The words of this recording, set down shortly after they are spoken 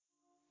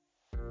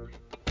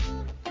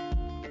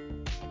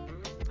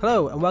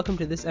Hello, and welcome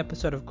to this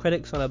episode of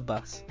Critics on a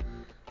Bus,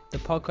 the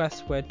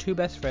podcast where two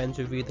best friends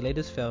review the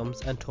latest films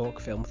and talk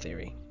film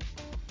theory.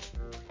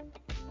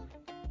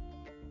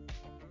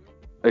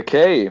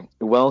 Okay,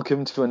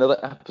 welcome to another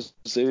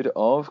episode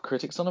of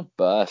Critics on a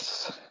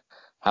Bus.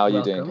 How are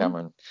you doing, Welcome.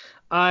 Cameron?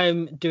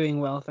 I'm doing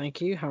well,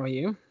 thank you. How are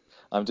you?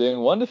 I'm doing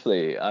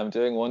wonderfully.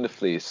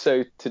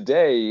 So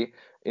today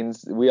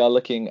we are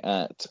looking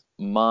at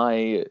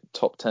my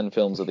top 10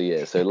 films of the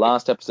year. So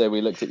last episode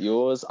we looked at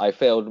yours. I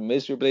failed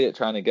miserably at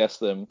trying to guess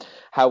them.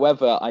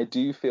 However, I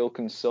do feel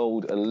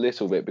consoled a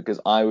little bit because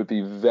I would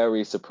be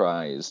very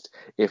surprised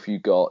if you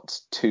got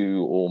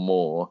two or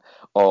more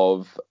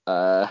of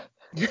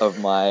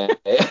my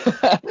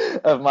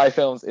of my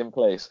films in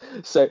place.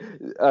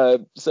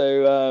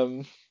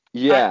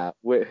 Yeah,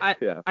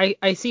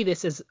 I see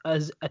this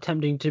as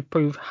attempting to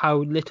prove how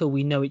little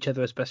we know each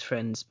other as best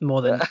friends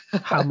more than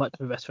how much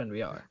of a best friend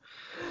we are.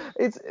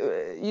 It's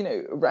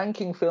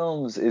ranking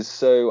films is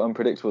so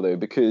unpredictable though,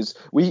 because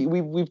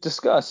we've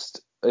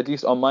discussed, at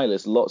least on my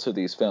list, lots of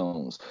these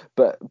films,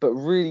 but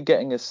really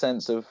getting a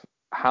sense of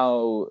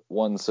how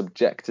one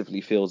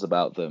subjectively feels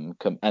about them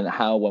and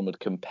how one would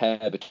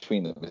compare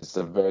between them is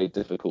a very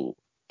difficult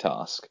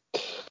task.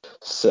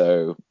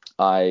 So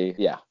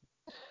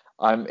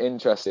I'm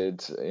interested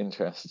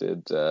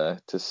to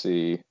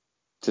see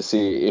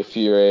if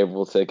you're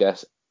able to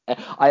guess.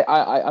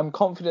 I'm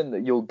confident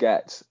that you'll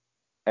get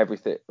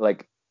everything,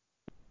 like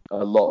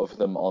a lot of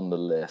them on the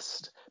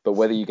list, but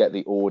whether you get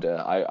the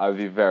order, I would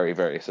be very,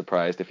 very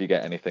surprised if you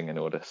get anything in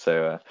order.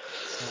 So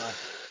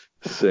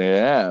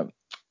yeah.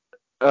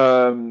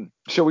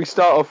 Shall we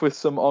start off with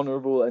some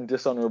honourable and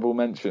dishonourable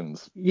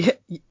mentions? Yeah.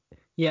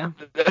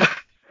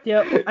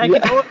 I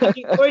can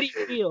already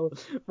feel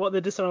what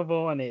the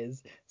dishonorable one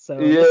is. So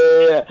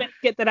let's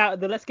get that out.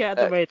 Let's get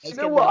out the way. You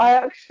know what?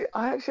 I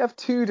actually have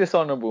two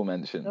dishonourable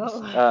mentions,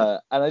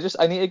 and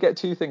I need to get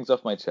two things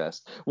off my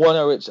chest. One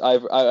of which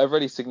I've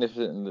already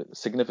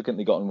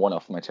significantly gotten one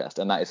off my chest,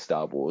 and that is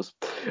Star Wars.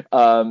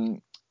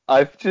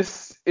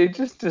 It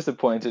just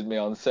disappointed me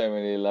on so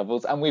many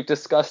levels, and we've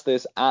discussed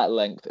this at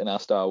length in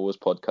our Star Wars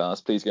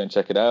podcast. Please go and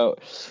check it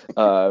out.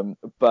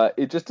 But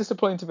it just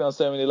disappointed me on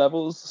so many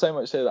levels, so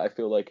much so that I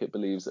feel like it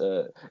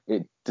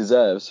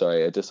deserves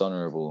a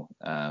dishonorable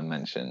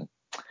mention.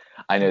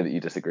 I know that you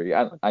disagree.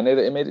 I know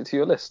that it made it to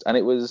your list, and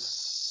it was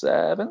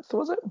 7th,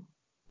 was it?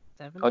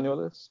 7th? On your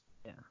list?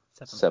 Yeah,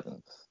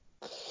 7th.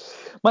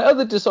 My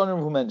other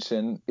dishonorable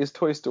mention is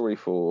Toy Story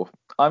 4.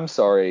 I'm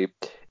sorry.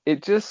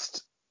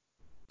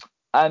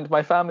 And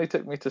my family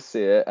took me to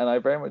see it, and I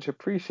very much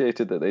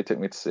appreciated that they took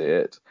me to see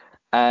it.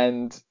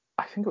 And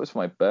I think it was for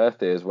my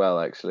birthday as well,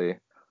 actually.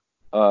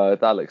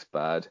 That looks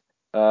bad.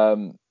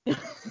 But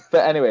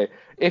anyway,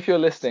 if you're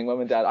listening, Mum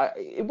and Dad,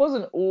 it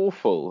wasn't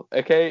awful,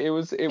 okay? It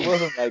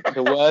wasn't like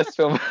the worst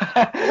film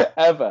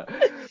ever.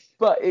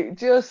 But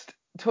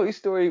Toy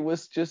Story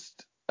was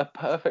just a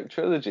perfect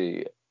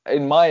trilogy,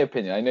 in my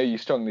opinion. I know you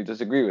strongly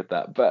disagree with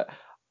that, but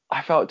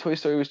I felt Toy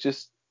Story was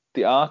just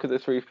the arc of the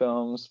three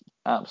films,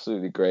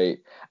 absolutely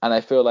great. And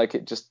I feel like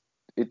it just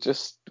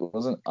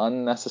was an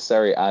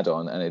unnecessary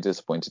add-on, and it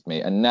disappointed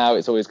me. And now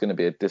it's always going to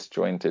be a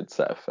disjointed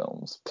set of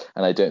films,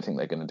 and I don't think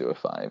they're going to do a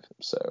 5.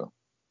 So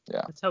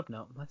yeah, let's hope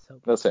not.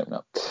 Let's hope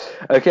not.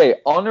 Okay,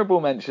 honorable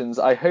mentions.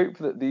 I hope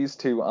that these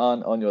two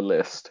aren't on your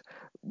list,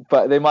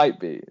 but they might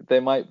be.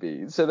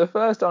 So the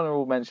first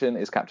honorable mention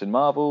is Captain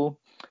Marvel.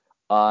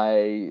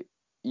 It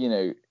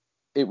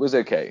was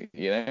okay.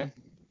 It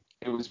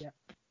was. Yeah.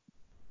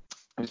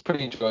 It was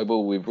pretty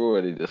enjoyable. We've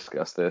already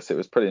discussed this. It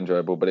was pretty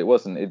enjoyable, but it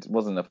wasn't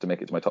enough to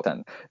make it to my top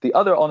 10. The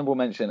other honorable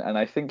mention, and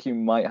I think you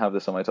might have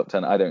this on my top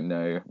 10, I don't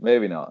know,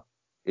 maybe not,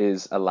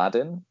 is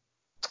Aladdin.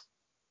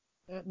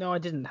 No, I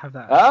didn't have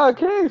that.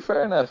 Okay,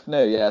 fair enough.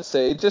 No, yeah, so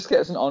it just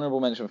gets an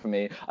honorable mention for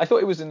me. I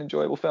thought it was an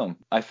enjoyable film.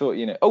 I thought,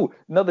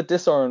 another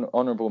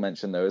dishonorable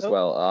mention though as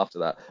well after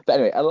that. But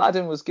anyway,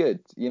 Aladdin was good,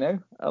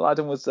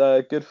 Aladdin was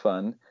good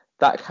fun.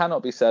 That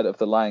cannot be said of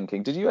The Lion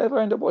King. Did you ever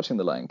end up watching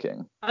The Lion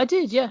King? I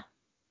did, yeah.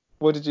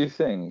 What did you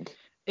think?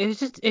 It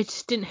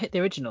just didn't hit the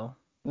original.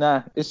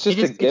 Nah, it's just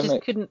a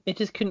gimmick. It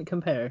just couldn't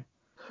compare.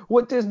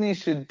 What Disney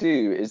should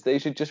do is they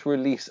should just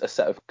release a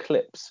set of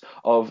clips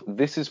of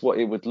this is what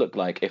it would look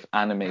like if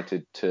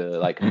animated to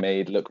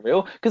made look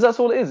real, because that's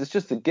all it is. It's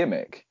just a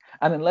gimmick.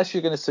 And unless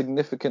you're going to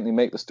significantly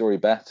make the story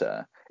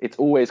better, it's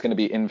always going to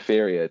be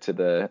inferior to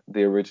the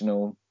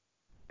original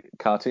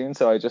cartoon.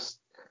 So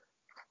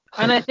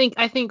And I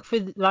think for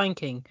Lion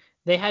King,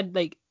 they had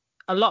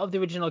a lot of the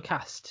original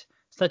cast,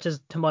 such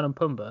as Timon and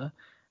Pumbaa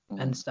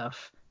and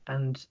stuff,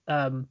 and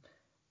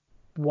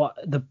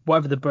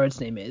whatever the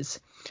bird's name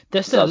is,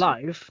 they're still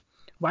alive.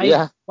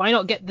 Why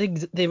not get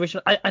the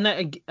original?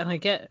 I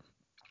get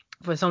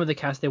for some of the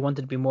cast they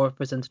wanted to be more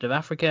representative of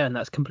Africa, and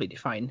that's completely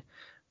fine.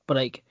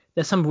 But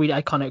there's some really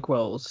iconic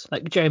roles,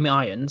 like Jeremy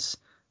Irons,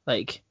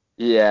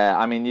 yeah,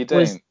 I mean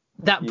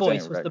that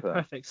voice was the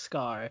perfect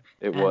Scar.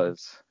 It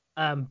was.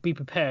 Be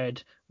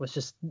Prepared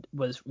was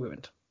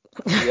ruined.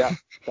 Yeah,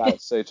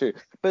 that's so true.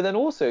 But then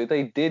also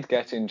they did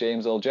get in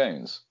James Earl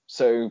Jones,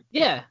 so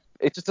yeah,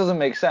 It just doesn't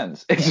make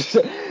sense. It's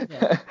just,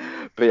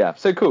 but yeah,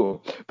 so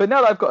cool. But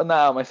now that I've gotten that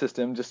out of my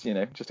system, just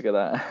just to get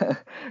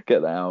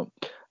that out,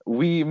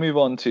 we move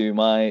on to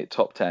my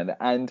top 10,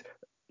 and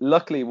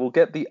luckily we'll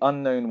get the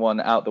unknown one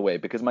out the way,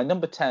 because my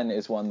number 10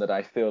 is one that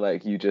I feel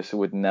like you just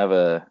would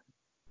never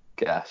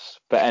guess.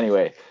 But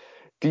anyway,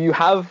 do you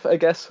have a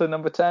guess for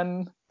number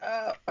 10?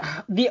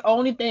 The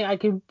only thing I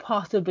can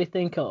possibly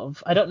think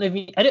of, I don't know if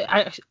you,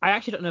 I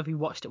actually don't know if you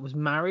watched it, was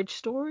Marriage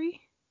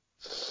Story.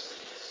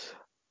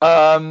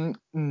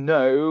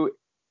 No,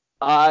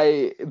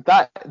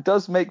 that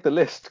does make the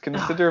list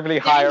considerably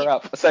higher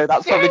up, so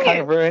that's probably kind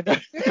of ruined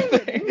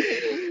everything.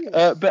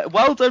 But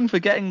well done for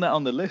getting that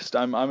on the list.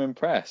 I'm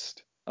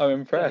impressed.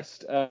 No,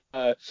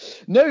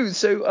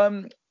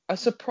 so I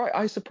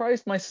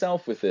surprised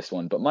myself with this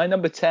one, but my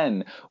number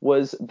 10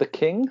 was The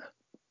King.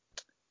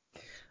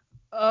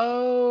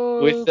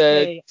 Oh, with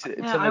okay.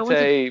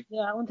 Timothée.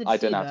 I wanted to I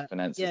see don't know how that. to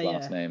pronounce his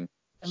last name.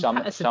 And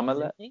Pattinson's in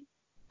Chalamet. it.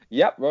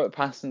 Yep, Robert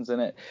Pattinson's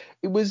in it.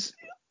 It was.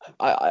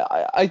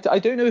 I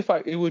don't know if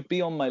it would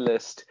be on my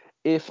list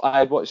if I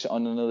had watched it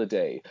on another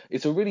day.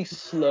 It's a really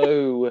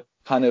slow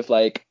kind of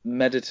like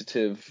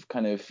meditative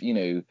kind of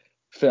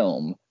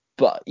film,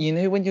 but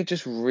when you're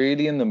just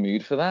really in the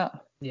mood for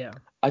that. Yeah.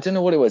 I don't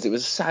know what it was. It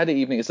was a Saturday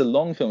evening. It's a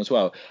long film as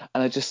well.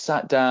 And I just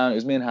sat down. It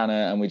was me and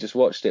Hannah, and we just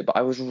watched it. But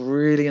I was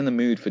really in the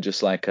mood for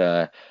just like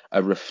a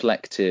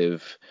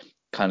reflective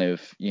kind of,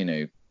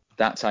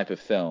 that type of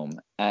film.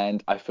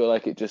 And I feel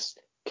like it just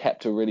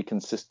kept a really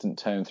consistent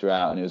tone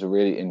throughout. And it was a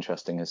really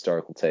interesting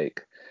historical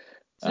take.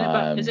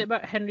 Is it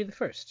about Henry the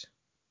First?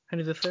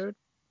 Henry the Third?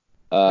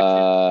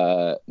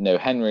 No,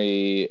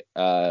 Henry.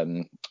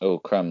 Oh,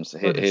 crumbs.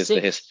 Here's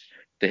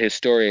the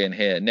historian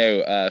here.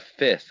 No,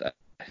 fifth, I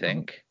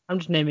think. I'm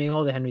just naming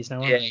all the Henrys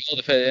now. Yeah, all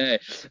the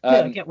fifth.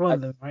 I get one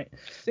of them right. I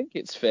think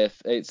it's fifth.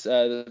 It's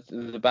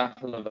the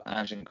Battle of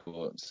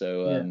Agincourt.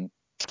 So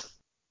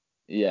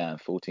yeah,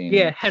 14.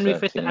 Yeah, Henry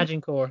V at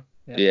Agincourt.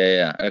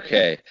 Yeah.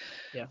 Okay.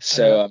 Yeah.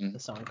 So the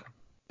song.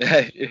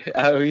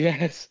 Oh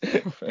yes,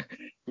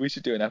 we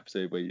should do an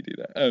episode where you do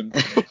that.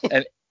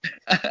 And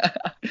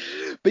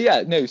but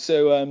yeah, no.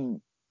 So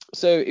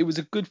it was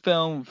a good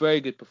film,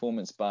 very good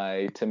performance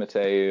by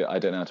Timothée. I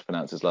don't know how to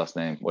pronounce his last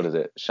name. What is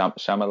it?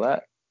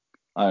 Chalamet?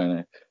 I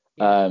don't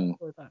know.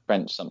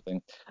 French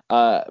something.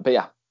 But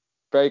yeah,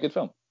 very good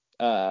film.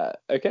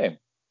 Okay,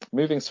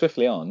 moving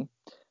swiftly on.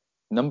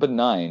 Number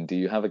 9. Do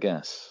you have a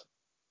guess?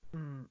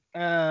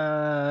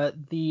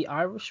 The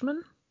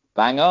Irishman.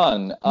 Bang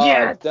on.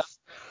 Yes.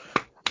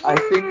 I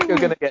think you're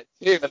gonna get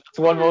 2, and that's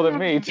one more than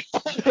me.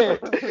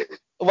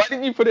 Why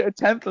didn't you put it at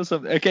 10th or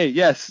something? Okay,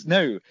 yes,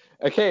 no.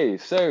 Okay,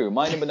 so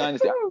my number 9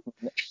 is the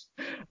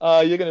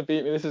Irishman. You're gonna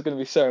beat me. This is gonna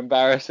be so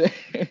embarrassing.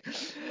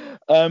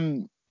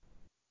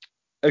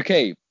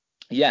 Okay,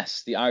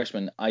 yes, The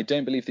Irishman. I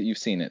don't believe that you've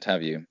seen it,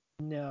 have you?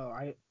 No.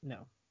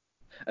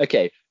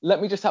 Okay,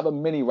 let me just have a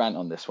mini rant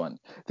on this one.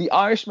 The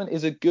Irishman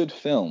is a good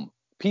film.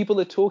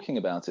 People are talking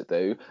about it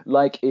though,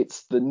 like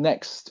it's the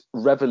next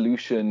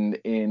revolution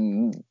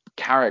in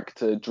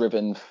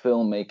character-driven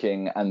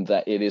filmmaking, and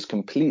that it is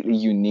completely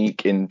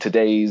unique in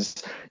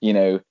today's,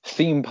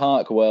 theme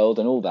park world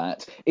and all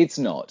that. It's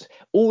not.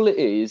 All it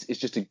is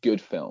just a good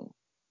film.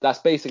 That's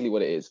basically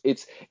what it is.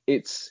 It's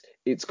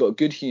got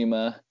good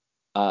humor.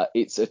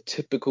 It's a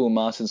typical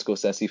Martin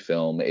Scorsese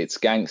film. It's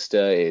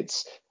gangster.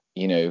 It's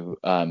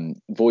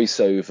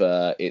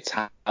voiceover. It's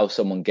how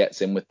someone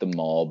gets in with the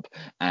mob,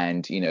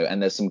 and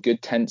and there's some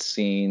good tense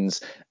scenes,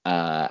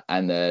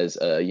 and there's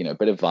a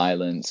bit of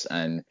violence,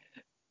 and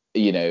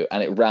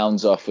and it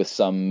rounds off with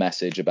some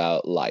message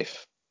about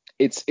life.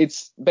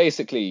 It's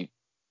basically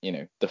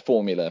the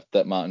formula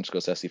that Martin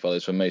Scorsese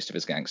follows for most of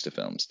his gangster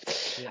films.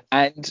 Yeah.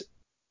 And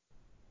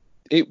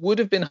it would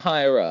have been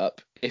higher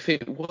up if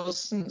it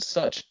wasn't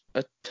such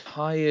a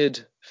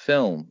tired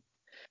film.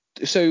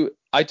 So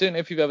I don't know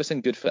if you've ever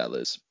seen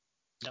Goodfellas.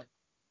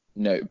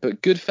 No,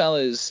 but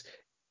Goodfellas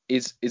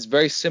is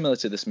very similar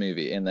to this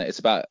movie in that it's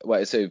about,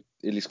 so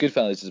at least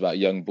Goodfellas is about a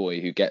young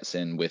boy who gets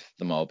in with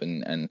the mob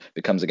and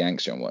becomes a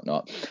gangster and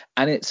whatnot.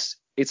 And it's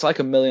like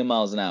a million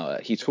miles an hour.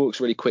 He talks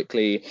really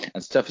quickly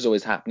and stuff is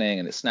always happening,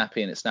 and it's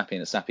snappy and it's snappy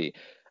and it's snappy.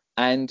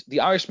 And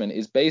The Irishman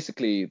is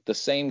basically the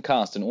same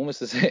cast and almost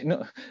the same,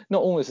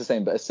 not almost the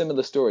same, but a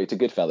similar story to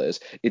Goodfellas,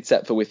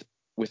 except for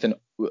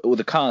all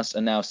the cast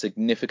are now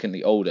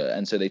significantly older,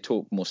 and so they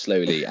talk more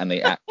slowly and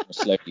they act more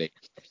slowly.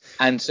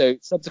 And so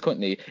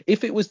subsequently,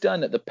 if it was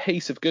done at the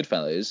pace of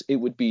Goodfellas, it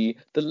would be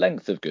the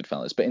length of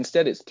Goodfellas. But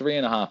instead, it's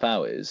 3.5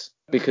 hours,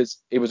 because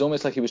it was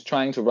almost like he was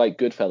trying to write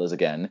Goodfellas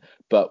again,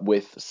 but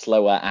with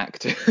slower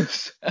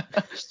actors.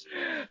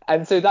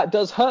 And so that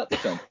does hurt the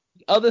film.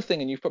 The other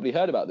thing, and you've probably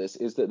heard about this,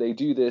 is that they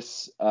do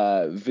this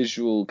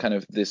visual kind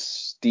of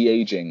this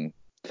de-aging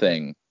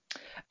thing.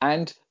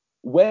 And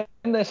when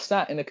they're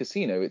sat in a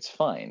casino, it's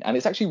fine. And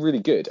it's actually really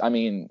good. I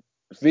mean,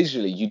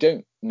 visually, you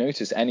don't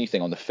notice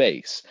anything on the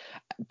face.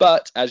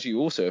 But as you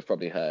also have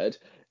probably heard,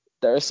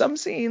 there are some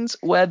scenes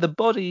where the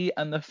body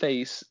and the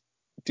face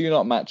do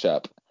not match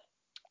up.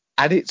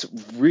 And it's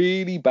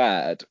really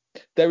bad.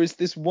 there is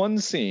this one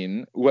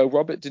scene where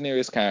Robert De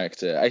Niro's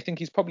character, I think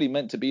he's probably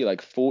meant to be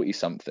like 40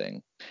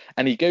 something,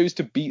 and he goes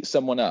to beat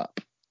someone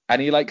up,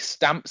 and he like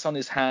stamps on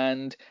his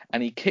hand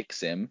and he kicks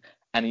him,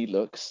 and he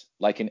looks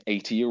like an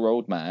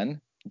 80-year-old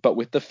man, but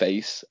with the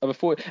face of a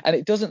 40. And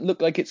it doesn't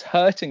look like it's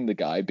hurting the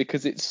guy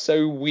because it's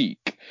so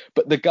weak,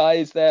 but the guy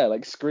is there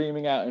like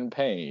screaming out in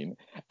pain,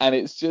 and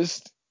it's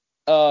just,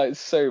 oh, it's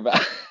so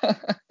bad.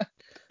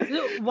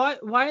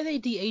 Why are they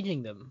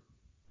de-aging them?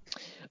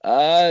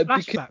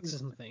 Flashbacks or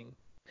something.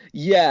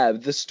 Yeah,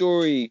 the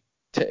story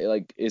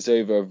is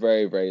over a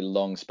very, very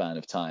long span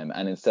of time,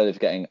 and instead of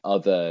getting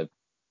other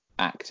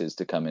actors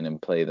to come in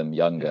and play them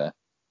younger,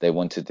 they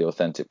wanted the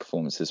authentic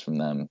performances from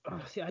them. Oh,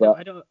 see, I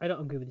don't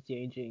agree with the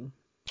de-aging.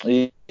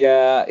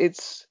 Yeah,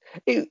 it's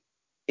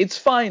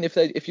fine if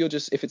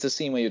it's a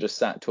scene where you're just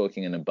sat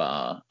talking in a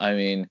bar. I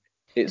mean,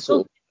 it's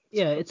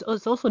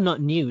also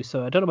not new,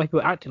 so I don't know why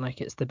people are acting like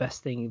it's the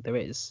best thing there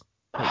is.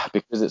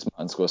 Because it's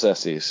Martin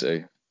Scorsese,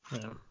 so.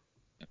 Yeah.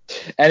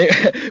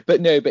 Anyway, but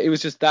it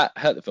was just that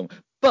hurt the film.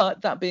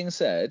 But that being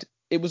said,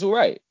 it was all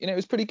right. It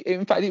was pretty.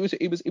 In fact, it was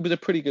a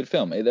pretty good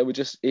film. There were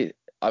just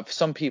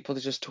some people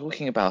are just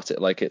talking about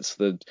it like it's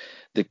the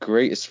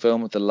greatest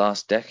film of the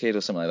last decade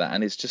or something like that,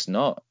 and it's just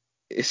not.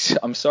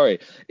 I'm sorry,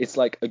 it's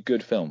like a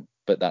good film,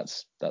 but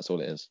that's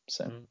all it is.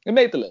 So It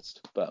made the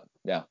list, but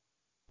yeah.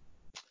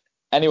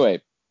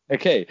 Anyway,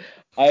 okay,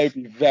 I would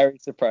be very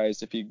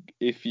surprised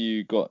if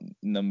you got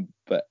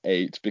number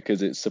 8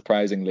 because it's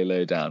surprisingly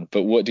low down.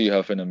 But what do you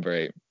have for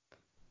number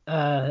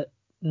 8?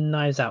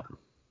 Knives Out.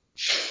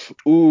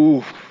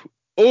 Ooh,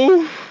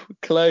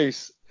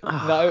 close.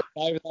 No,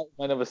 that's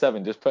my number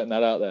 7. Just putting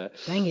that out there.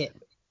 Dang it!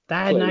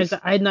 I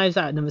had Knives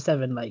Out at number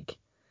 7 like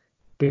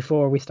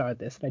before we started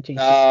this, and I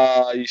changed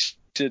it. You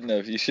shouldn't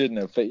have. You shouldn't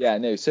have. But yeah,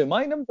 no. So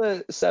my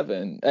number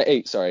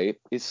 8, sorry,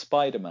 is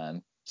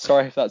Spider-Man.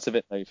 Sorry if that's a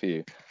bit low for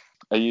you.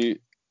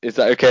 Is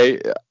that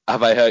okay?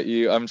 Have I hurt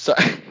you? I'm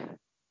sorry.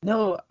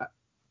 No,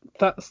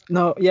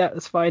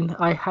 it's fine.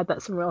 I had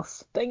that somewhere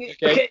else. Dang it.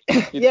 Okay.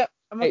 Yeah,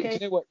 I'm okay. Do you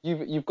know what?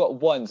 You've got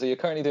 1, so you're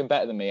currently doing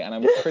better than me, and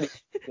I'm pretty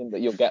confident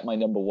that you'll get my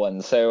number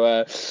 1. So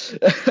I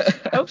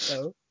hope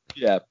so.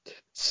 Yeah.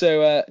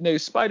 So no,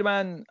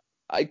 Spider-Man,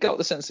 I got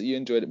the sense that you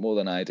enjoyed it more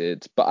than I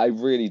did, but I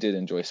really did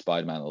enjoy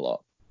Spider-Man a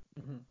lot.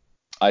 Mm-hmm.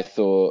 I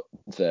thought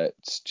that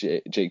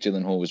Jake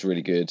Gyllenhaal was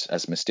really good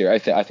as Mysterio. I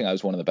think that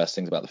was one of the best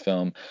things about the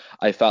film.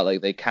 I felt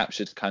like they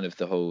captured kind of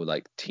the whole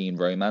like teen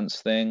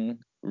romance thing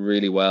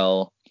really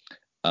well.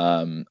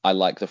 I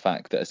like the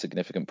fact that a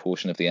significant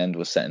portion of the end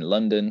was set in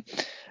London.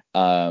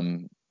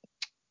 And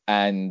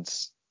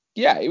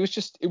yeah, it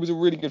was a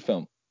really good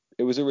film.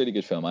 It was a really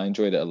good film. I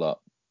enjoyed it a lot.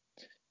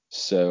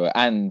 So,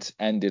 and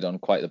ended on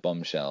quite the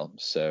bombshell.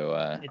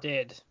 So it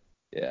did.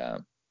 Yeah.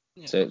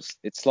 So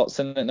it slots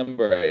in at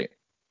number 8.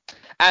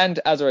 And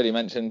as already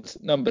mentioned,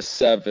 number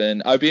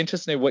 7. I'd be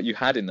interested in what you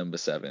had in number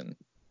 7.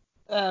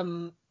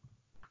 I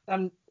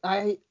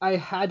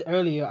had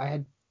earlier. I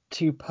had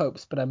 2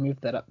 Popes, but I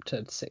moved that up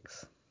to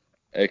 6.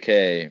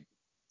 Okay.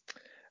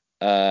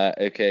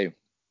 Okay.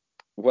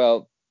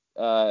 Well,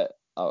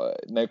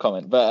 no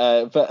comment.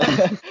 But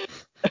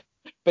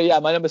but yeah,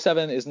 my number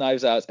 7 is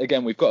Knives Out.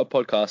 Again, we've got a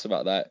podcast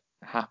about that.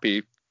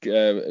 Happy,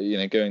 go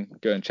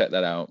and check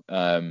that out.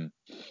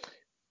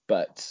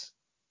 But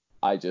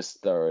I just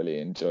thoroughly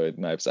enjoyed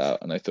Knives Out,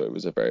 and I thought it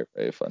was a very,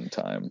 very fun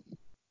time.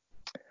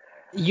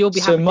 You'll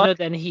be happy to know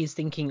then he's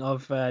thinking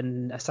of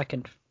a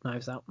second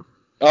Knives Out.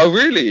 Oh,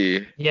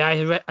 really? Yeah,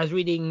 I was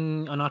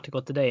reading an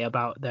article today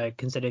about they're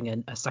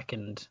considering a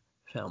second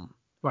film.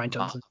 Rian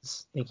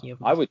Johnson's thinking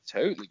of. I would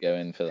totally go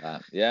in for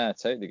that. Yeah,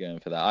 totally go in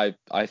for that.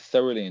 I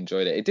thoroughly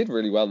enjoyed it. It did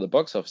really well at the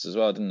box office as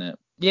well, didn't it?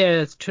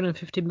 Yeah, it's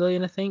 250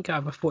 million, I think,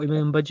 out of a 40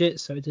 million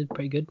budget, so it did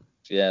pretty good.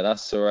 Yeah,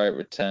 that's the right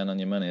return on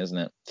your money, isn't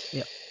it?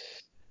 Yeah.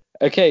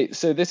 Okay,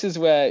 so this is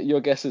where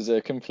your guesses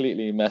are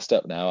completely messed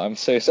up now. I'm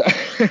so sorry.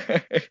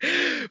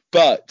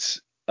 But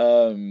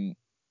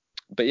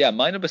yeah,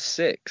 my number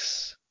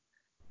 6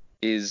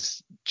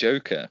 is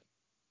Joker.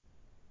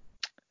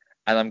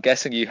 And I'm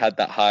guessing you had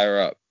that higher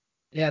up.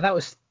 Yeah, that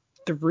was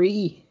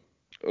 3.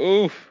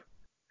 Oof.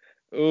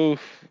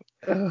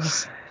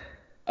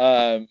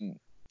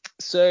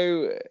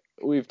 So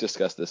we've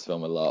discussed this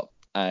film a lot,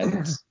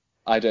 and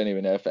I don't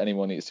even know if any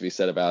more needs to be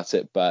said about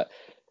it, but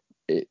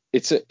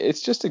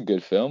it's just a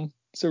good film.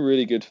 It's a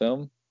really good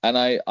film, and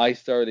I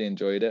thoroughly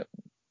enjoyed it.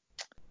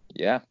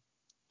 Yeah,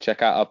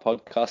 check out our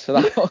podcast for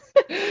that one.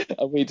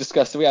 We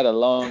discussed. We had a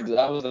long.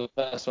 That was the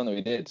first one that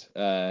we did.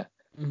 Had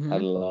a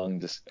long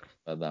discussion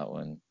about that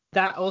one.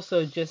 That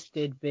also just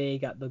did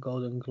big at the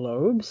Golden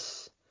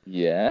Globes.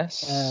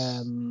 Yes.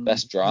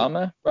 Best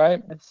drama,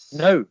 right? Yes.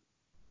 No,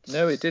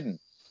 it didn't.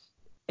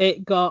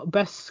 It got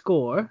best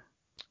score.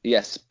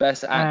 Yes,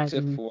 best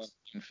actor for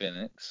Joaquin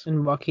Phoenix.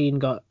 And Joaquin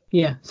got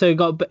so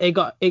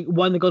it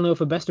won the Golden Globe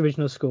for best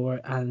original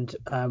score, and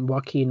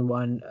Joaquin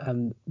won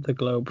the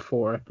Globe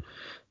for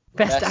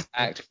best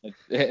actor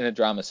in a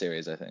drama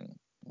series, I think.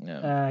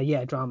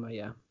 Yeah. Drama,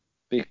 yeah.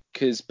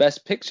 Because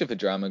best picture for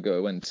drama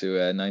went to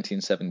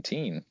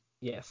 1917.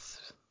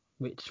 Yes.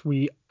 which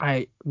we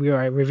are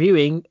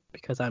reviewing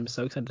because I'm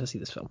so excited to see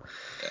this film.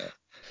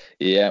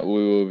 Yeah, we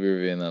will be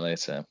reviewing that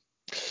later.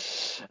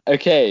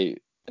 Okay,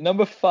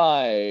 number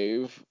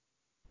 5.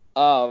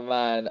 Oh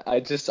man, I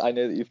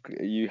know that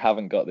you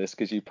haven't got this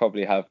because you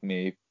probably have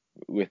me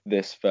with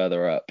this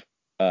further up.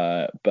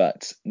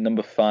 But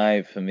number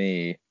 5 for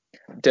me.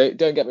 Don't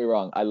get me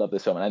wrong, I love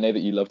this film, and I know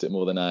that you loved it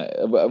more than I.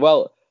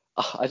 Well,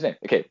 I don't know.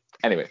 Okay,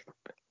 anyway,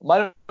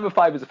 my number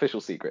 5 is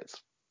Official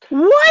Secrets.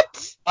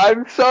 What?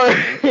 I'm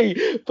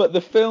sorry, but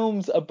the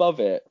films above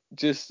it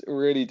just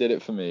really did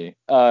it for me.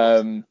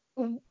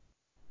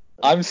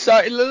 I'm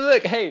sorry.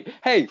 Look, hey,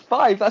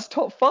 5. That's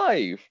top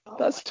 5.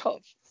 That's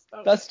top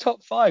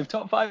 5.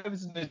 Top 5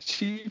 is an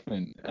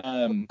achievement.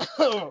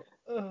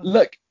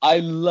 Look, I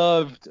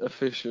loved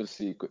Official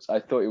Secrets. I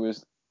thought it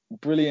was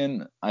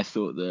brilliant. I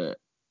thought that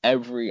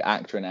every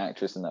actor and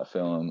actress in that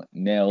film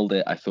nailed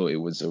it. I thought it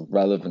was a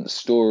relevant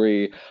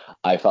story.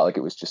 I felt like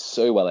it was just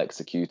so well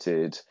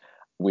executed.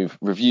 We've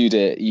reviewed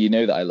it. You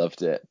know that I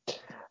loved it.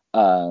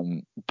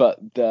 But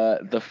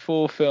the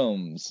 4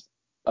 films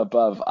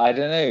above, I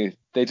don't know,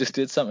 they just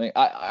did something.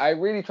 I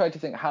really tried to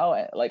think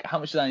how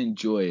much did I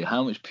enjoy?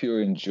 How much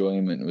pure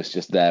enjoyment was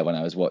just there when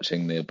I was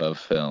watching the above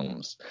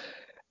films?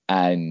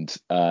 And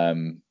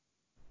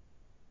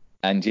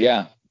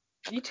yeah.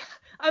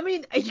 I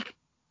mean,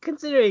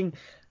 considering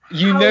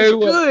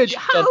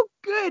how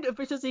good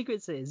Official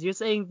Secrets is, you're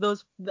saying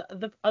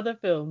the other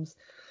films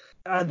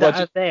that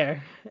are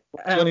there. Do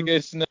you want to go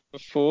to number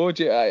 4? What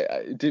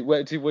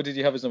did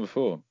you have as number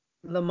 4?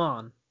 Le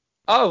Mans.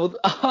 Oh,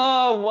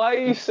 why are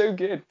you so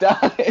good?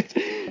 Damn it.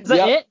 Is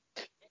that it?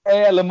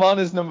 Yeah, Le Mans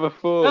is number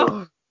 4.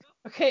 Oh,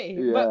 okay.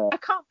 Yeah. But I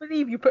can't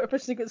believe you put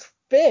Official Secrets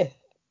 5th.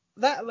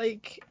 That,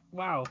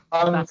 wow.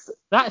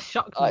 That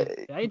shocked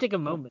me. I need to take a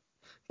moment.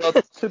 Well,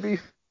 to be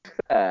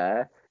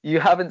fair, you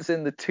haven't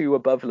seen the 2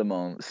 above Le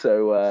Mans,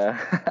 so I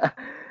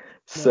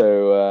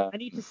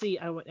need to see.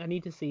 I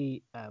need to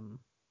see.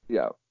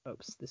 Yeah.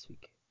 Oops, this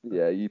week.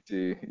 Yeah, you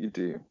do.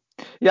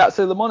 Yeah,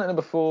 so Le Mans at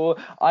number 4.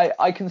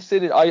 I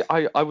considered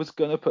I was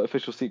gonna put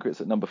Official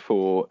Secrets at number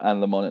 4 and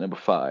Le Mans at number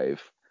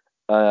 5.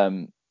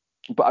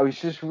 But I was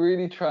just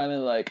really trying to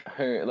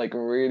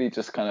really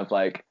just kind of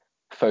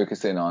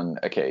focus in on,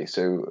 okay,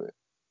 so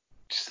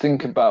just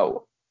think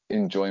about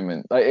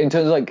enjoyment, in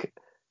terms of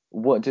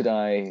what did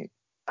I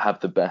have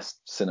the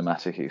best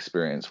cinematic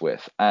experience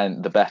with,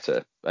 and the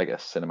better, I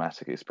guess,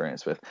 cinematic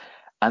experience with.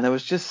 And there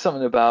was just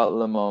something about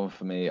Le Mans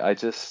for me. I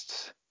don't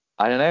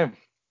know.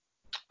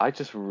 I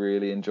just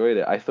really enjoyed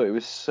it. I thought it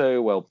was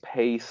so well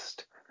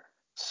paced,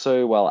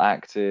 so well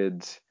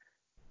acted.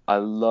 I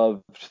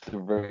loved the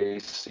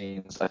race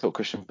scenes. I thought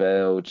Christian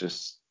Bale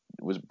just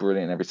was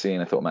brilliant in every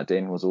scene. I thought Matt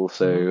Damon was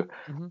also.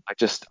 Mm-hmm. I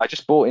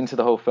just bought into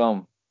the whole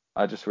film.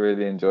 I just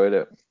really enjoyed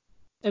it.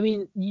 I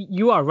mean,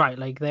 you are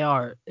right. They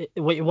are.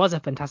 It was a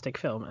fantastic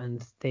film,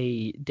 and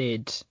they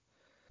did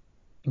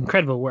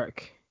incredible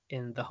work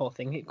in the whole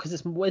thing.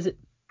 Because was it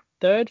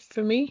 3rd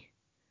for me?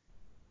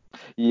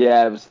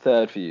 Yeah, it was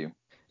 3rd for you.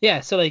 Yeah,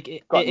 so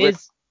it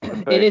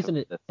is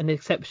an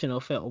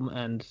exceptional film,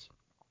 and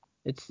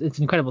it's an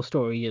incredible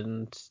story,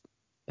 and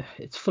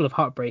it's full of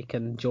heartbreak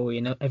and joy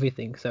and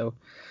everything. So,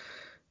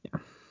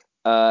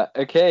 yeah.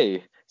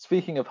 Okay.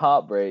 Speaking of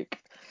heartbreak,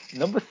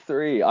 number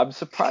 3. I'm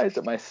surprised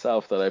at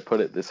myself that I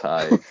put it this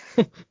high,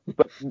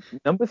 but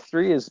number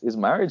 3 is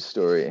Marriage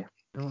Story.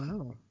 Oh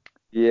wow.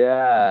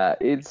 Yeah,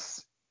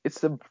 it's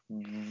a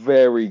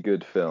very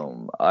good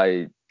film.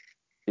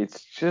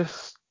 It's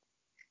just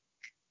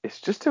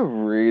a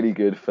really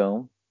good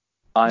film.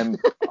 I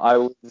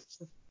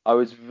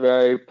was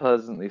very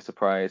pleasantly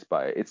surprised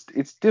by it.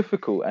 It's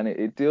difficult, and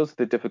it deals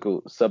with a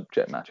difficult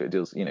subject matter. It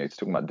deals, it's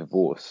talking about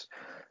divorce.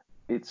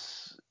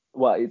 It's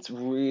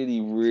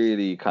really,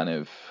 really kind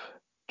of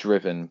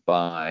driven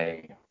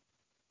by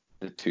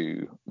the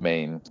 2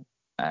 main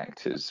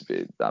actors,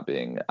 that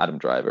being Adam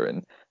Driver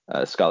and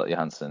Scarlett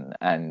Johansson,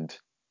 and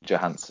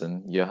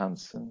Johansson,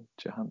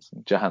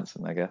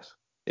 I guess,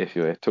 if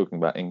you're talking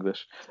about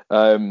English.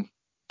 And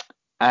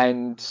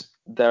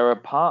there are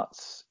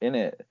parts in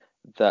it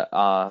that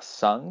are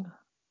sung.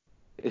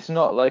 It's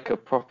not like a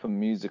proper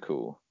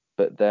musical,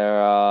 but there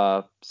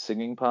are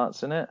singing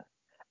parts in it.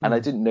 And I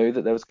didn't know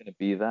that there was going to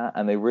be that,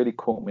 and they really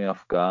caught me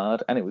off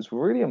guard, and it was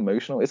really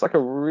emotional. It's like a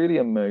really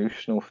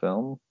emotional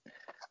film.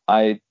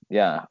 I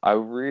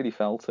really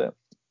felt it.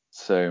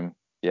 So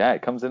yeah,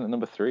 it comes in at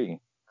number 3.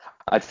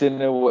 I didn't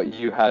know what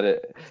you had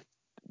at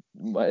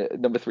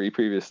number 3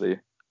 previously.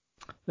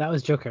 That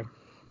was Joker.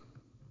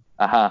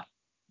 Aha.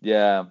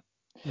 Yeah.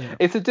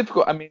 It's a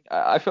difficult. I mean,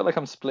 I feel like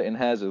I'm splitting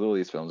hairs with all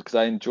these films because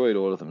I enjoyed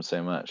all of them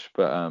so much.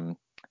 But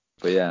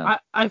yeah.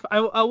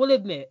 I will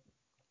admit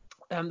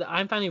that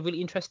I'm finding it really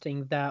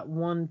interesting that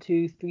 1,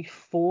 2, 3,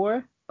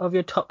 4 of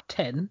your top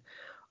 10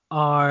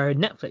 are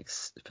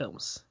Netflix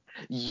films.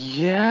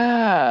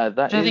 Yeah,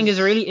 which I think is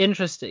really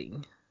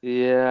interesting.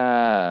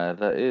 Yeah,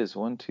 that is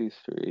 1, 2,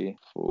 3,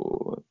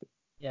 4.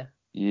 Yeah.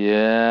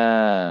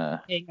 Yeah.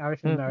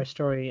 Irishman Marriage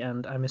Story,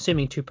 and I'm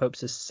assuming Two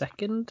Popes is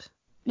second.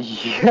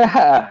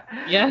 Yeah.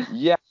 Yeah.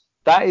 Yeah.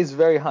 That is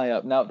very high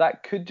up. Now,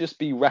 that could just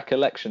be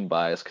recollection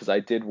bias because I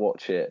did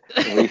watch it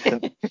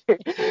recently.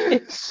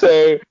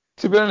 So,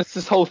 to be honest,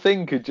 this whole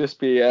thing could just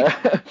be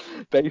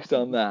based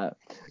on that.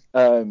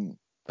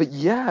 But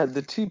yeah,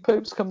 The Two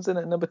Popes comes in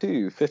at number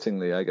 2,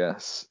 fittingly, I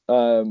guess.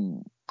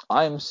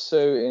 I'm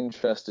so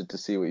interested to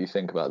see what you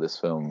think about this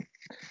film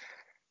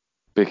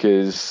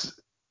because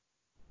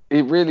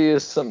it really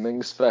is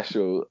something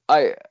special.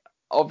 I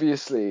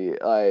obviously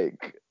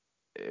like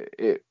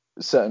it.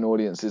 Certain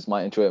audiences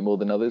might enjoy it more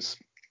than others.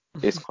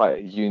 It's quite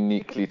a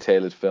uniquely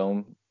tailored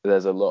film.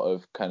 There's a lot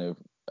of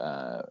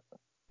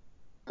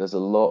there's a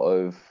lot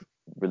of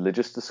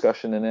religious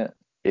discussion in it.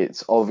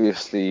 It's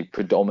obviously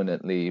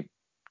predominantly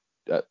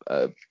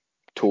a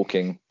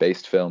talking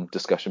based film,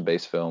 discussion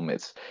based film.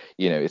 It's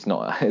it's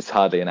not it's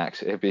hardly an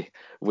action. It'd be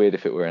weird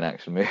if it were an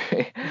action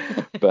movie,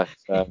 but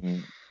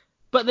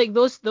But like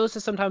those are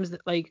sometimes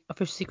like a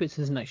fish sequence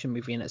is an action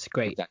movie and it's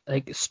great. exactly.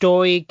 Like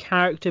story,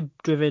 character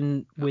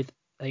driven with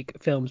like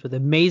films with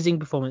amazing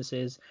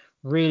performances,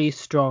 really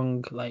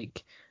strong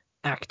like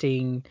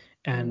acting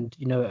and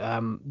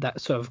that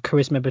sort of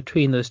charisma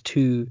between those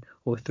two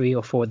or three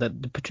or four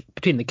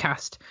between the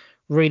cast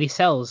really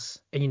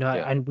sells. And Yeah,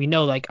 and we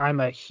know like I'm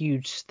a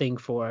huge thing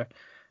for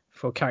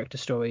character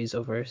stories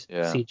over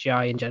yeah.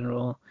 CGI in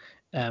general.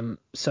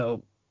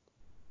 So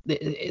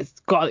it's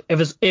got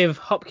if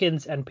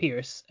Hopkins and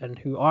Pierce, and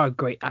who are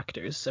great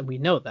actors, and we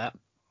know that,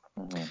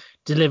 Mm-hmm.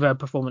 deliver a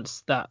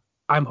performance that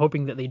I'm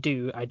hoping that they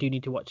do. I do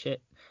need to watch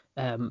it.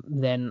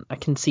 Then I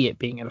can see it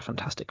being a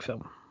fantastic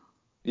film.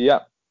 Yeah,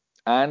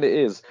 and it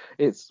is.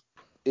 It's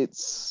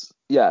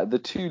yeah. The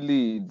two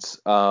leads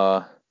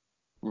are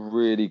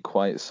really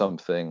quite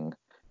something.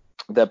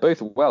 They're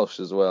both Welsh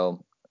as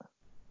well,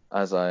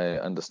 as I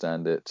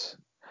understand it.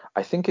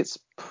 I think it's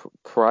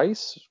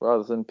Price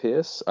rather than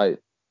Pierce.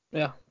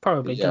 Yeah,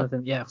 probably Yeah,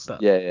 Jonathan. Yeah,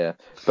 but yeah.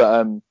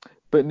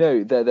 But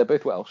no, they're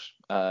both Welsh.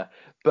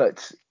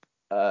 But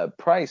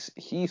Price,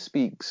 he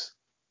speaks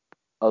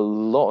a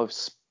lot of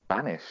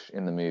Spanish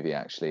in the movie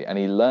actually, and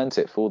he learnt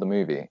it for the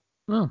movie.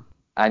 oh,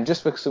 And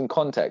just for some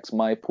context,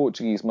 my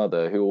Portuguese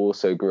mother, who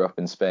also grew up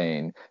in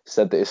Spain,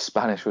 said that his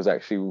Spanish was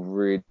actually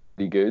really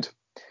good,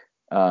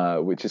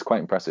 which is quite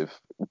impressive.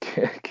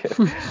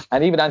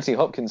 And even Anthony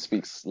Hopkins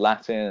speaks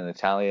Latin and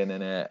Italian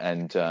in it.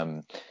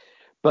 And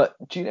but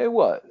do you know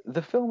what?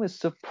 The film is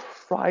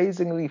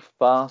surprisingly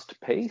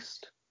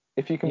fast-paced,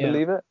 if you can yeah.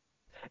 believe it.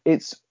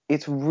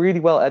 It's really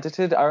well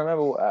edited. I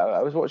remember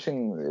I was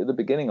watching the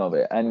beginning of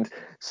it, and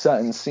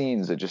certain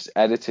scenes are just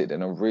edited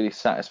in a really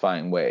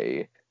satisfying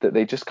way that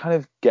they just kind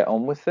of get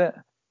on with it.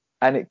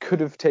 And it could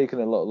have taken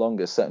a lot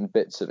longer, certain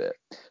bits of it,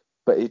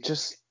 but they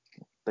just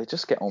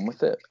get on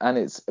with it. And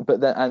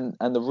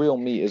the real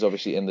meat is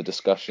obviously in the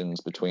discussions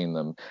between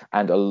them,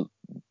 and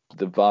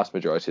the vast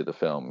majority of the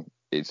film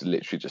is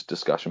literally just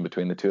discussion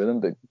between the two of them.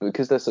 But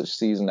because they're such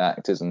seasoned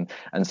actors and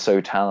so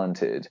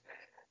talented,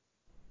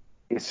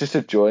 it's just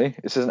a joy.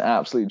 It's just an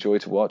absolute joy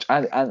to watch,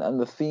 and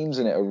the themes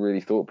in it are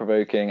really thought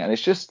provoking, and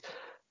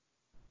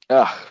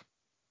uh,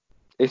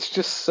 it's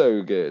just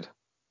so good.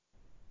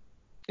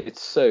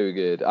 It's so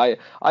good.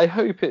 I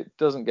hope it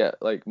doesn't get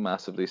like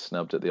massively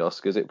snubbed at the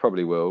Oscars. It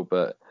probably will,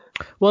 but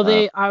Well,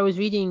 uh, I was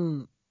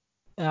reading.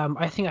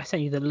 I think I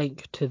sent you the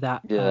link to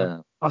that yeah,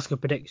 Oscar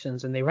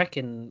predictions, and they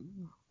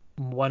reckon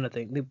one of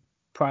the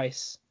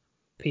Price,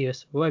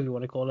 Pierce, whoever you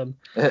want to call him,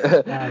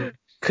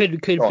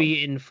 could Oh,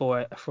 be in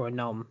for a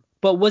nom.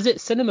 But was it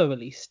cinema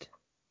released?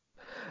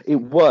 it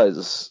was,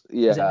 Was it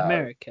in yeah.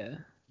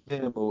 America?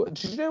 Minimal.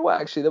 Did you know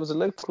what? Actually, there was a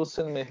local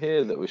cinema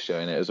here that was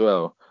showing it as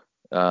well.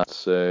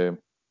 So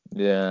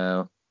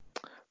yeah,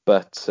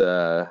 but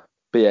yeah,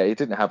 it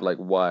didn't have like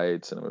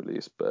wide cinema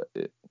release, but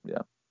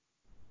yeah,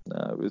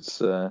 no, it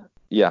was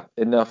yeah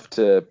enough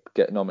to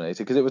get nominated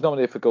because it was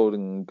nominated for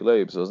Golden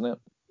Globes, wasn't it?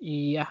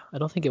 Yeah, I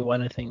don't think it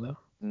won anything though.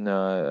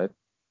 No,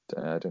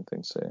 I don't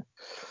think so.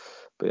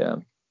 But yeah,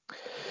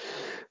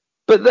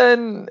 but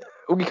then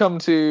we come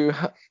to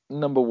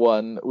number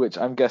 1, which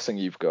I'm guessing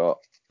you've got.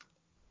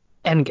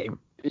 Endgame.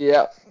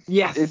 Yeah,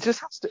 Yes. it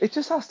just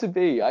has to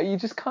be. You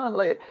just can't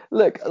like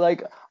look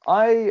like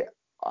I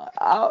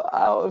out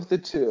of the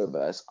two of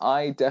us,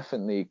 I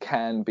definitely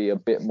can be a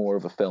bit more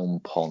of a film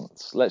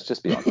ponce. Let's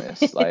just be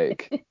honest.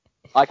 Like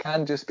I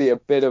can just be a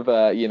bit of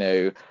a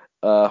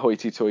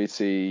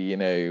hoity-toity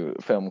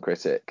film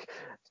critic.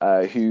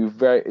 Who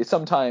very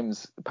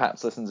sometimes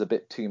perhaps listens a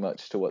bit too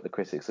much to what the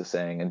critics are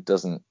saying and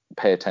doesn't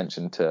pay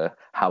attention to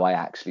how I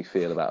actually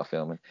feel about a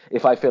film. And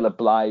if I feel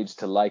obliged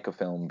to like a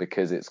film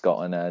because it's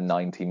gotten a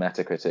 90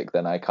 Metacritic,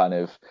 then I kind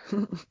of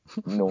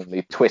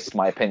normally twist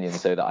my opinion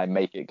so that I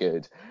make it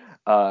good.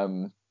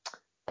 Um,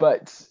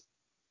 but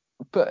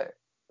but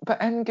but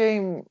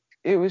Endgame,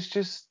 it was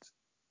just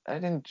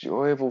an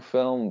enjoyable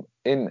film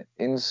in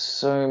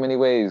so many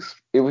ways.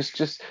 It was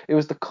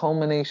the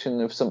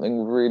culmination of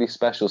something really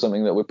special,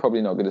 something that we're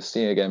probably not going to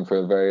see again for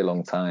a very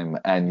long time.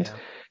 Yeah.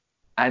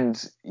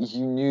 And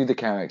you knew the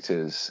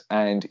characters,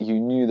 and you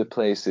knew the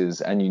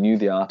places, and you knew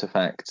the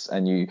artifacts,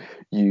 and you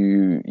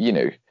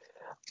know,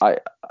 I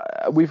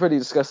we've already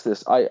discussed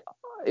this.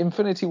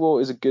 Infinity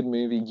War is a good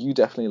movie. You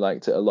definitely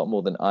liked it a lot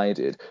more than I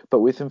did. But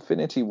with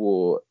Infinity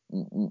War,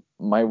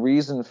 my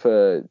reason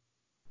for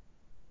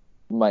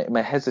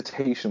my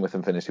hesitation with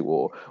Infinity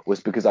War was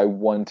because I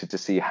wanted to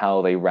see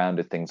how they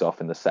rounded things off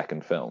in the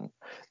second film.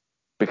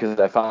 Because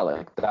I felt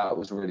like that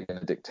was really going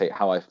to dictate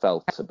how I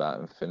felt about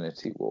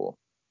Infinity War.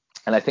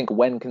 And I think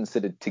when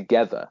considered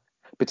together,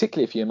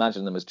 particularly if you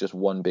imagine them as just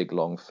one big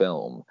long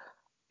film,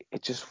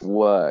 it just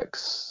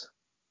works.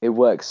 It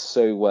works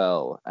so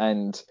well.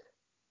 And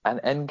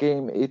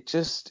Endgame,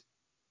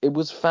 it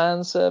was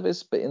fan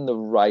service, but in the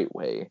right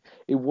way.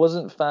 It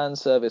wasn't fan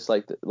service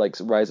like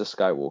Rise of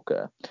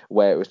Skywalker,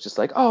 where it was just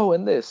like, oh,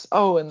 and this,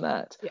 oh, and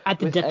that. At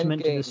the With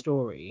detriment to the Endgame,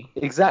 exactly.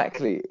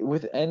 Exactly.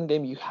 With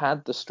Endgame, you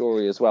had the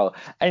story as well.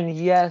 And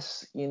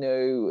yes,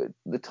 the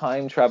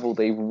time travel,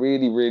 they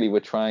really, really were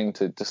trying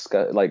to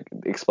discuss,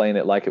 explain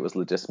it like it was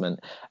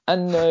legitimate.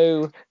 And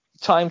no,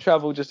 time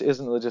travel just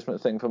isn't a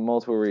legitimate thing for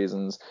multiple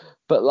reasons.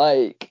 But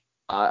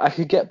I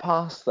could get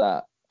past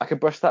that. I could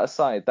brush that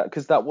aside,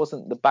 because that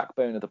wasn't the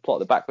backbone of the plot.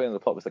 The backbone of the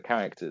plot was the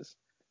characters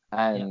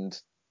and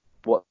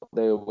what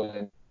they were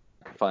willing to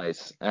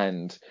sacrifice.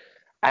 And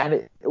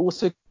it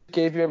also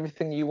gave you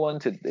everything you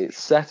wanted. It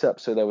set up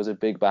so there was a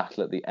big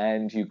battle at the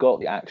end. You got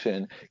the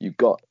action. You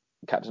got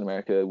Captain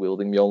America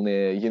wielding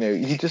Mjolnir.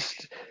 You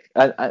just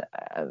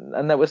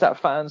and there was that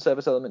fan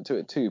service element to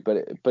it too. But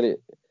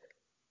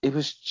it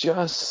was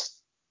just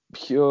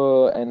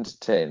pure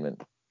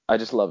entertainment. I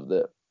just loved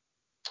it.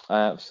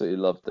 I absolutely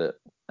loved it,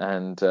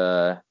 and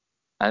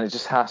it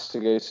just has to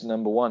go to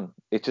number one.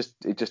 It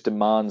just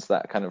demands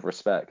that kind of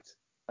respect.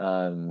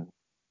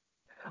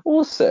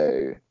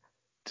 Also,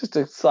 just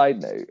a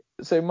side note.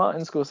 So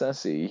Martin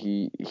Scorsese,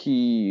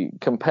 he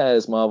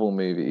compares Marvel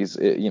movies.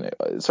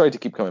 Sorry to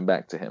keep coming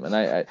back to him, and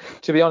I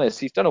to be honest,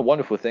 he's done a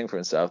wonderful thing for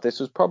himself. This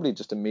was probably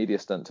just a media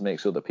stunt to make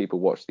sure that people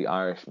watch The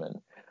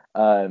Irishman,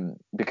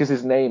 because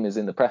his name is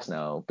in the press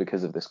now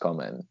because of this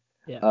comment.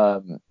 Yeah.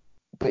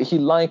 But he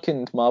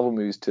likened Marvel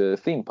movies to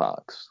theme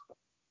parks.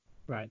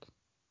 Right.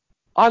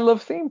 I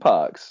love theme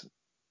parks.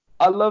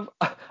 I love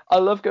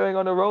going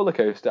on a roller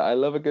coaster. I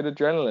love a good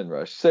adrenaline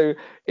rush. So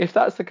if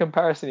that's the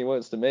comparison he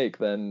wants to make,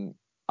 then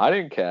I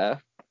don't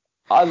care.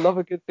 I love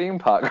a good theme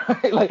park,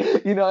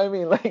 right? You know what I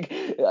mean?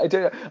 I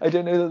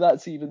don't know that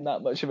that's even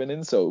that much of an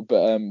insult,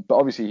 but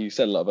obviously he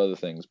said a lot of other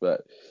things.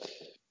 But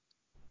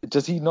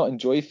does he not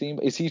enjoy theme?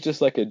 Is he just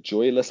like a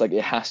joyless, it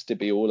has to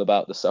be all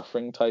about the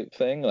suffering type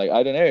thing?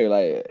 I don't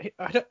know.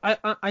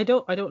 I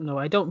don't know.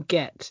 I don't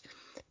get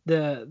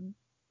the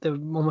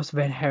almost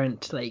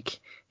inherent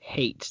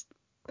hate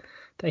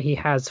that he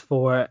has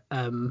for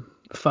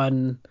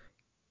fun,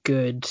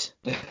 good,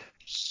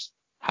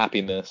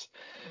 happiness.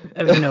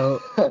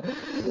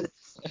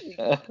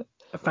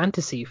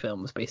 Fantasy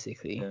films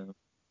basically. Yeah.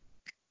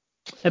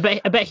 I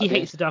bet he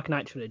hates the Dark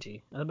Knight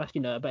trilogy. I bet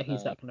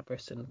he's that kind of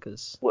person.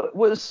 Because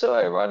what's so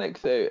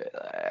ironic though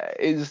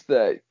is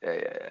that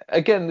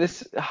again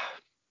this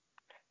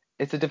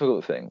it's a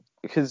difficult thing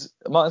because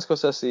Martin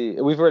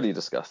Scorsese, we've already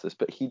discussed this,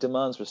 but he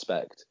demands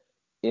respect.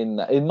 In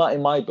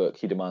my book,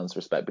 he demands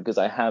respect because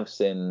I have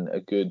seen a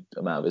good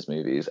amount of his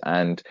movies,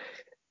 and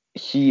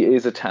he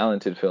is a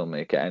talented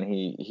filmmaker, and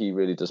he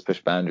really does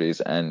push boundaries,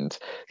 and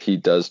he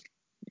does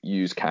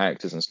use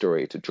characters and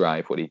story to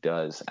drive what he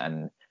does,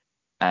 and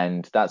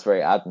that's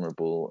very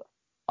admirable.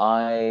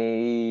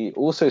 I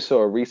also saw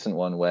a recent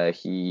one where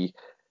he's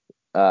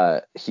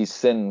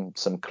seen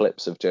some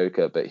clips of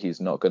Joker, but he's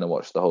not going to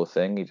watch the whole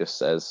thing. He just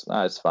says,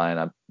 it's fine.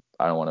 I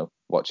don't want to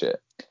watch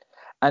it.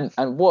 And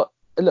what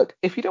look,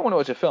 if you don't want to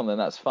watch a film, then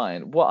that's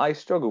fine. What I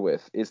struggle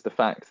with is the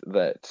fact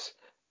that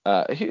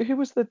who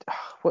was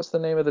what's the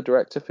name of the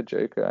director for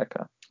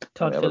Joker?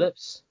 Todd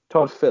Phillips.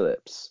 Todd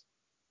Phillips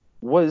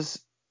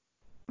was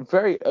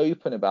very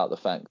open about the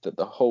fact that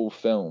the whole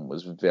film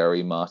was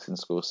very Martin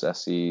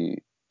Scorsese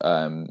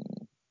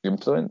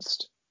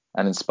influenced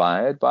and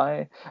inspired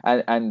by,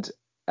 and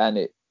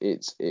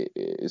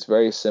it's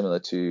very similar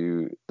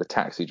to The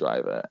Taxi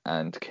Driver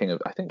and King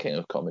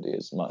of Comedy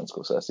is Martin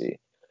Scorsese.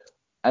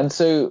 And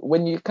so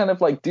when you kind of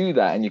do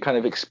that and you kind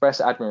of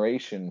express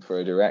admiration for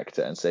a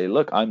director and say,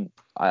 look,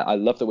 I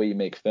love the way you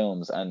make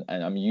films and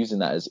I'm using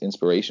that as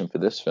inspiration for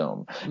this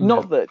film. Mm-hmm.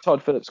 Not that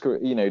Todd Phillips,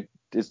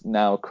 is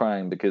now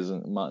crying because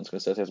Martin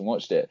Scorsese hasn't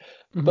watched it,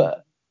 mm-hmm.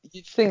 but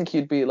you'd think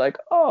you'd be like,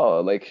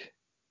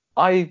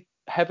 I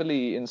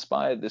heavily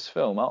inspired this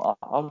film.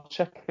 I'll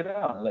check it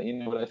out and let you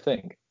know what I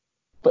think.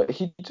 But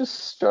he just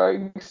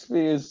strikes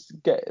me as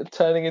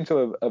turning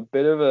into a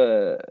bit of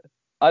a,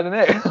 I don't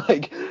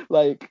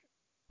know,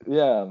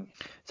 yeah.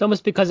 It's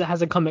almost because it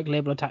has a comic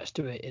label attached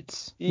to it.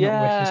 It's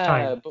not worth his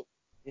time. But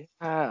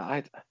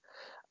I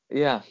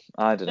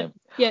don't know.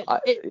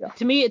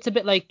 To me, it's a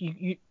bit like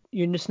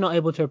you're just not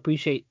able to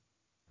appreciate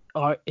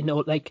art.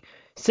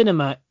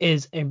 Cinema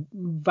is a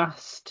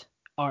vast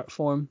art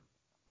form.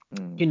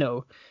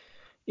 Mm.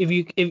 If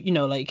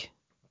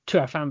to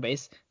our fan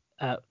base,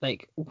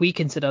 we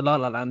consider La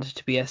La Land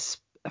to be a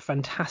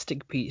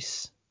fantastic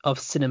piece of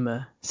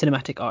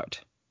cinematic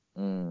art.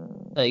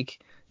 Mm.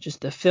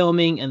 Just the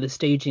filming and the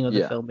staging of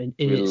the film in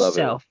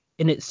itself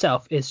in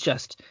itself is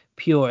just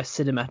pure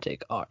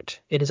cinematic art.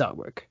 It is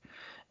artwork.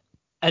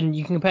 And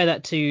you can compare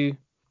that to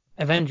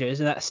Avengers,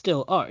 and that's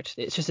still art.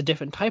 It's just a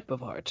different type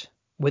of art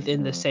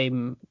within the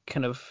same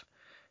kind of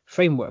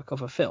framework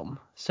of a film.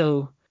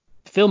 So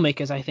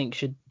filmmakers, I think,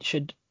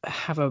 should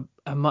have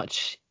a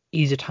much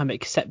easier time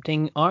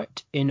accepting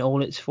art in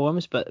all its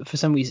forms. But for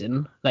some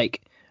reason,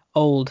 like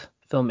old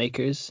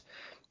filmmakers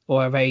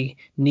or very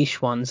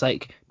niche ones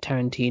like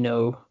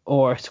Tarantino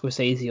or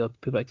Scorsese or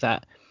people like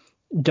that,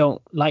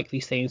 don't like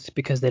these things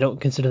because they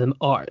don't consider them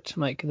art.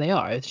 Like, they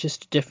are. It's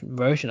just a different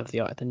version of the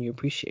art than you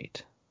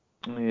appreciate.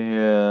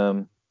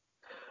 Yeah.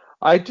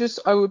 I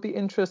would be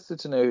interested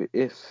to know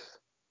if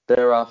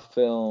there are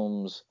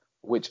films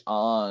which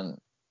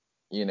aren't,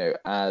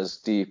 as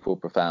deep or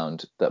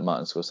profound that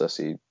Martin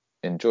Scorsese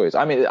enjoys.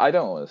 I mean, I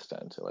don't want to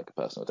stand to like a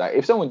personal attack.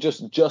 If someone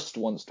just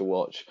wants to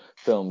watch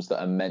films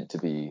that are meant to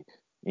be,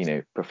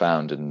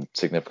 profound and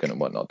significant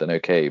and whatnot, then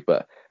okay.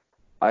 But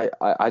I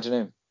don't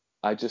know.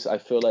 I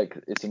feel like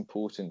it's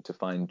important to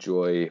find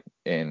joy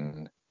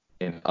in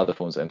other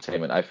forms of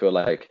entertainment. I feel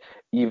like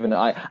even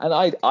I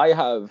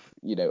have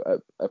a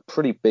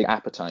pretty big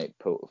appetite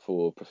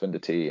for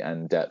profundity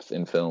and depth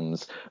in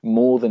films,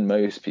 more than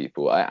most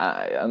people. So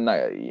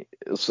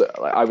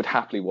I would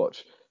happily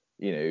watch,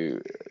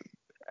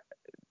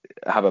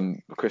 have a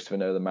Christopher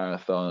Nolan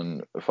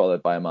marathon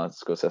followed by a Martin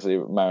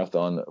Scorsese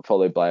marathon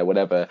followed by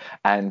whatever,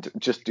 and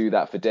just do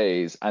that for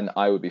days, and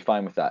I would be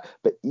fine with that.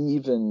 But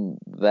even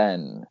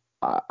then,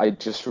 I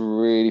just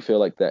really feel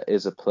like there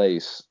is a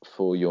place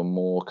for your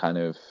more kind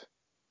of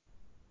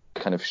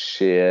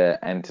sheer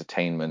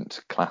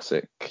entertainment,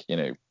 classic,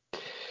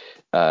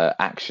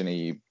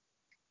 actiony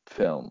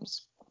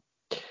films.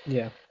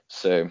 Yeah.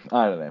 So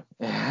I don't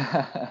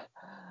know.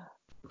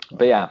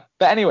 But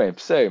anyway,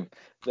 so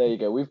there you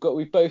go.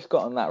 We've both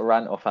gotten that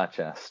rant off our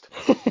chest.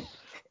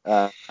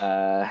 Yeah.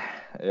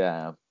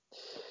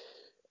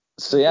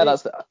 So yeah,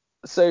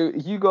 so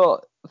you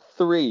got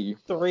 3.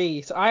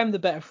 3. So I am the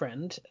better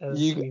friend, as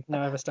we've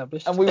now have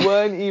established. And we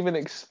weren't even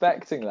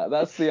expecting that.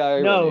 That's the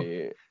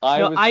irony.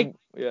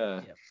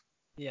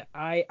 Yeah,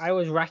 I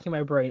was racking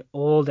my brain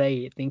all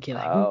day thinking,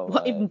 like,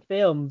 what even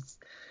films?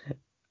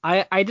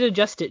 I did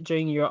adjust it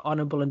during your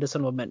honorable and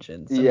dishonorable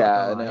mentions.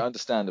 Yeah, no,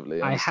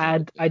 understandably. I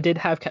did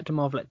have Captain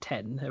Marvel at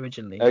 10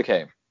 originally.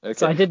 Okay.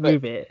 So I did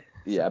move it.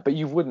 Yeah, but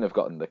you wouldn't have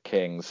gotten the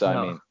King. So no,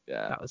 I mean,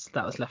 yeah,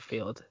 that was left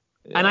field.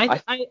 Yeah, and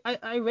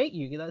I rate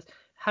you. That's,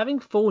 having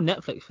 4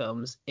 Netflix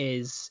films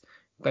is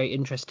very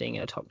interesting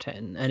in a top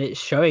 10, and it's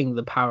showing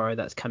the power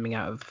that's coming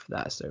out of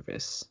that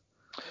service.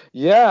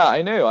 Yeah,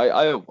 I know.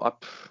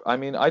 I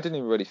mean, I didn't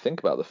even really think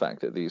about the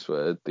fact that these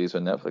were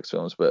Netflix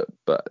films, but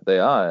they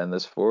are, and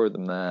there's 4 of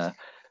them there.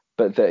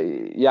 But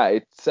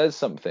it says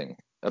something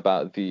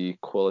about the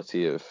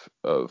quality of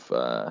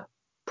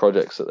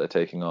projects that they're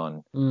taking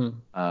on.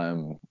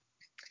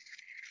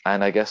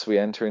 And I guess we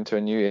enter into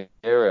a new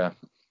era.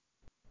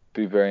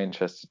 Be very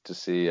interested to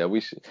see.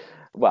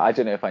 Well, I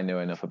don't know if I know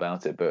enough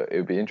about it, but it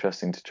would be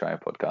interesting to try a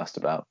podcast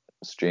about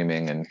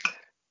streaming and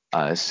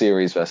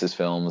series versus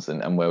films,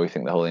 and where we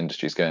think the whole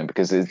industry is going,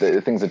 because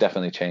things are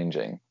definitely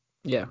changing.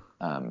 Yeah.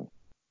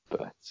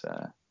 But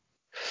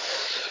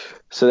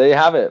so there you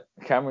have it.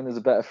 Cameron is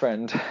a better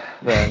friend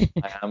than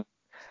I am,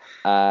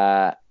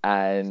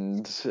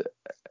 and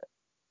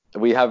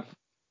we have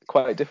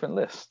quite different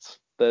lists.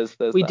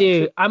 We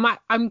do. Too.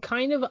 I'm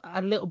kind of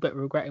a little bit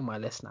regretting my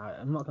list now.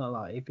 I'm not gonna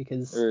lie,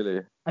 because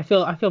really, I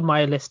feel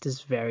my list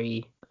is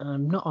very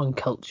not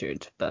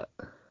uncultured, but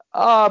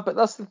but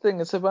that's the thing.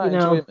 It's about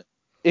enjoyment.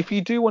 If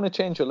you do want to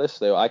change your list,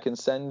 though, I can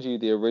send you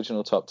the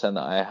original top 10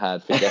 that I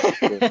had for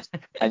guests,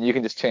 and you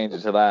can just change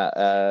it to that.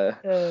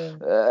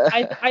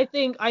 I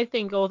think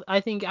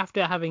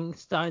after having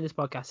started this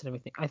podcast and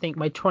everything, I think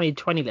my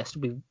 2020 list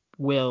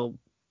will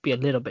be a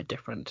little bit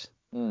different.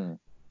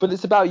 But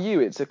it's about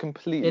you. It's a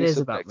completely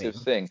subjective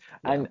thing,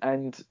 yeah.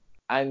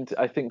 And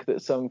I think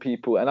that some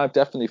people, and I've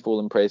definitely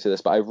fallen prey to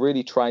this, but I've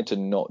really tried to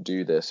not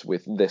do this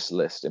with this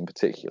list in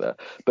particular.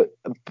 But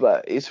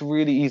it's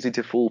really easy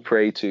to fall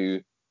prey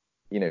to,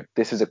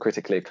 this is a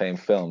critically acclaimed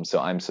film, so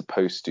I'm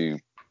supposed to,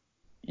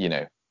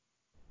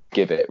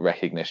 give it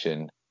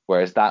recognition,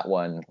 whereas that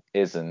one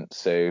isn't,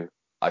 so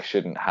I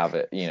shouldn't have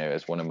it,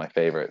 as one of my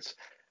favorites.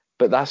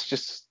 But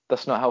that's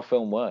not how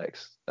film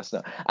works.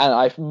 And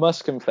I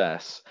must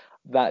confess,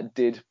 that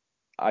did,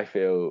 I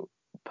feel,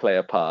 play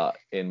a part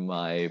in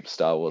my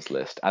Star Wars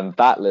list, and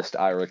that list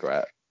I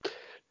regret,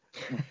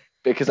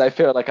 because I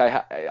feel like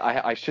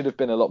I should have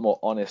been a lot more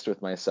honest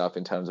with myself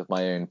in terms of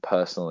my own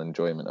personal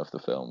enjoyment of the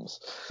films,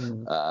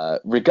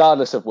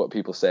 regardless of what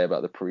people say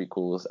about the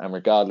prequels, and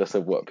regardless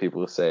of what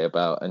people say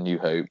about A New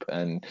Hope,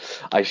 and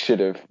I should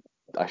have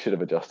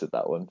adjusted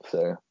that one.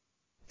 So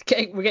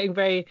we're getting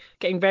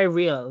very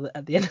real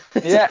at the end of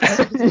this. Yeah.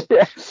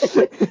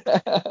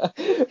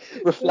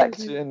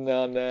 Reflection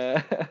on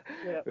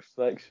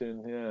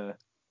reflection, yeah.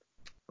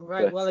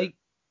 Right. Well,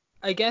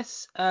 I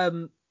guess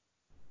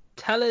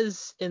tell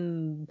us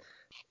in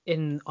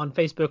on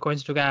Facebook or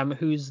Instagram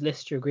whose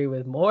list you agree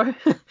with more.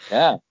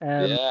 Yeah.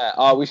 Yeah.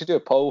 Oh, we should do a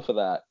poll for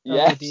that.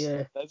 Yes.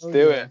 Dear. Let's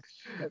do it.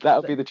 That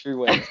would be the true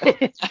winner.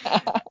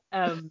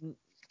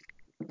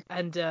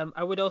 And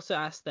I would also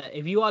ask that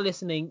if you are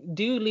listening,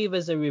 do leave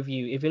us a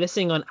review. If you're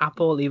listening on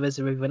Apple, leave us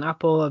a review on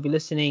Apple. If you're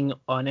listening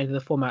on any other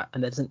format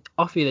and that doesn't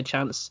offer you the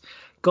chance,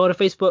 go to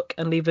Facebook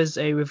and leave us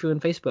a review on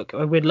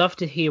Facebook. We'd love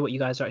to hear what you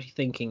guys are actually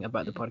thinking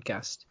about the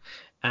podcast,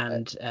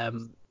 and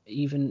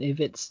even if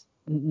it's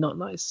not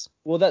nice.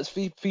 Well, that's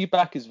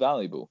feedback is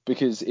valuable,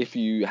 because if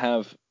you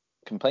have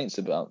complaints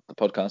about the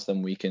podcast,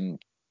 then we can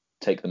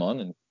take them on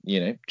and,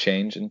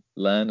 change and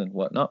learn and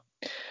whatnot.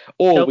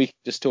 Or we can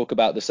just talk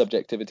about the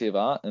subjectivity of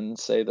art and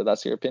say that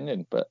that's your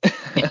opinion. But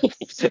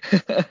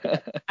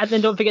and then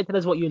don't forget to tell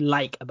us what you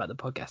like about the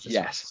podcast.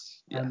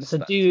 Yes. So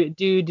do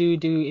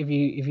if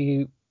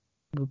you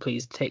will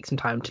please take some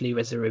time to leave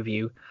us a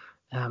review,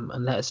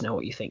 and let us know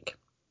what you think.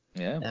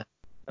 Yeah.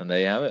 And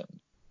there you have it.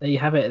 There you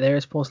have it. There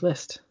is Paul's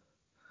list.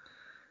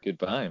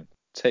 Goodbye.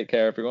 Take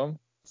care, everyone.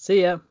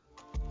 See ya.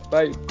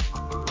 Bye.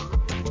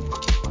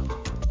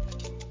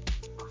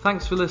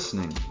 Thanks for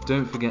listening.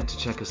 Don't forget to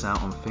check us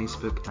out on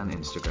Facebook and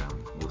Instagram.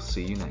 We'll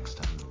see you next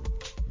time.